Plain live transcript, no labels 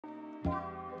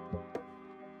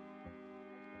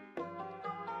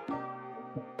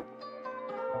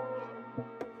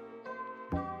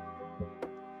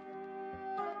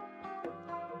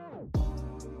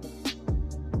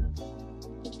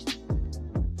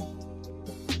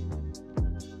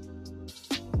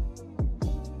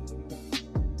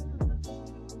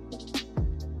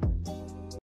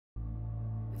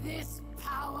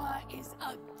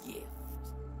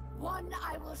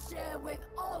together with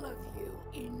all of you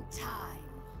in time.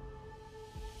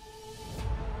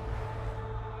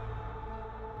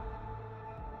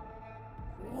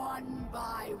 One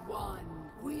by one,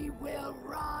 we will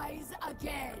rise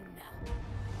again.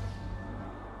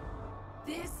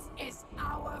 This is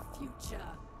our future.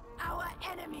 Our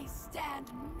enemies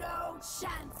stand no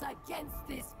chance against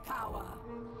this power.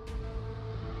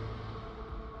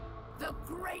 The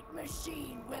great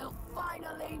machine will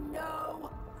finally know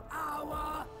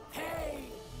our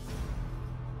pain!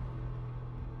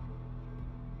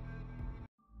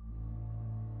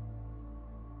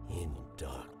 In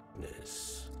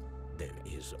darkness, there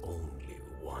is only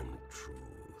one truth.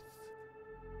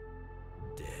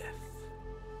 Death.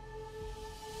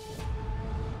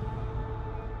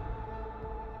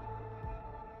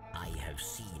 I have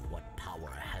seen what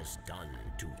power has done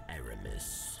to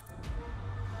Aramis.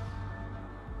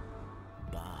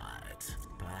 But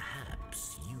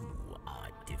perhaps you are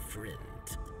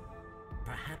different.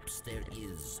 Perhaps there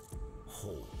is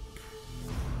hope.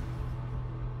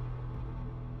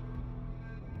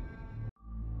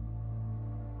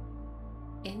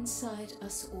 Inside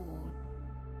us all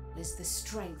is the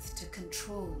strength to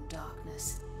control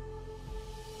darkness.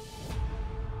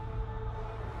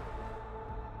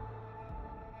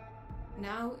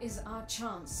 Now is our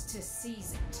chance to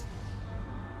seize it.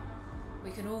 We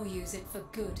can all use it for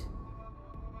good,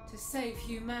 to save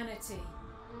humanity.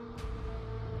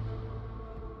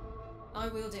 I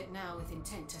wield it now with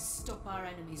intent to stop our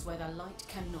enemies where the light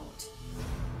cannot.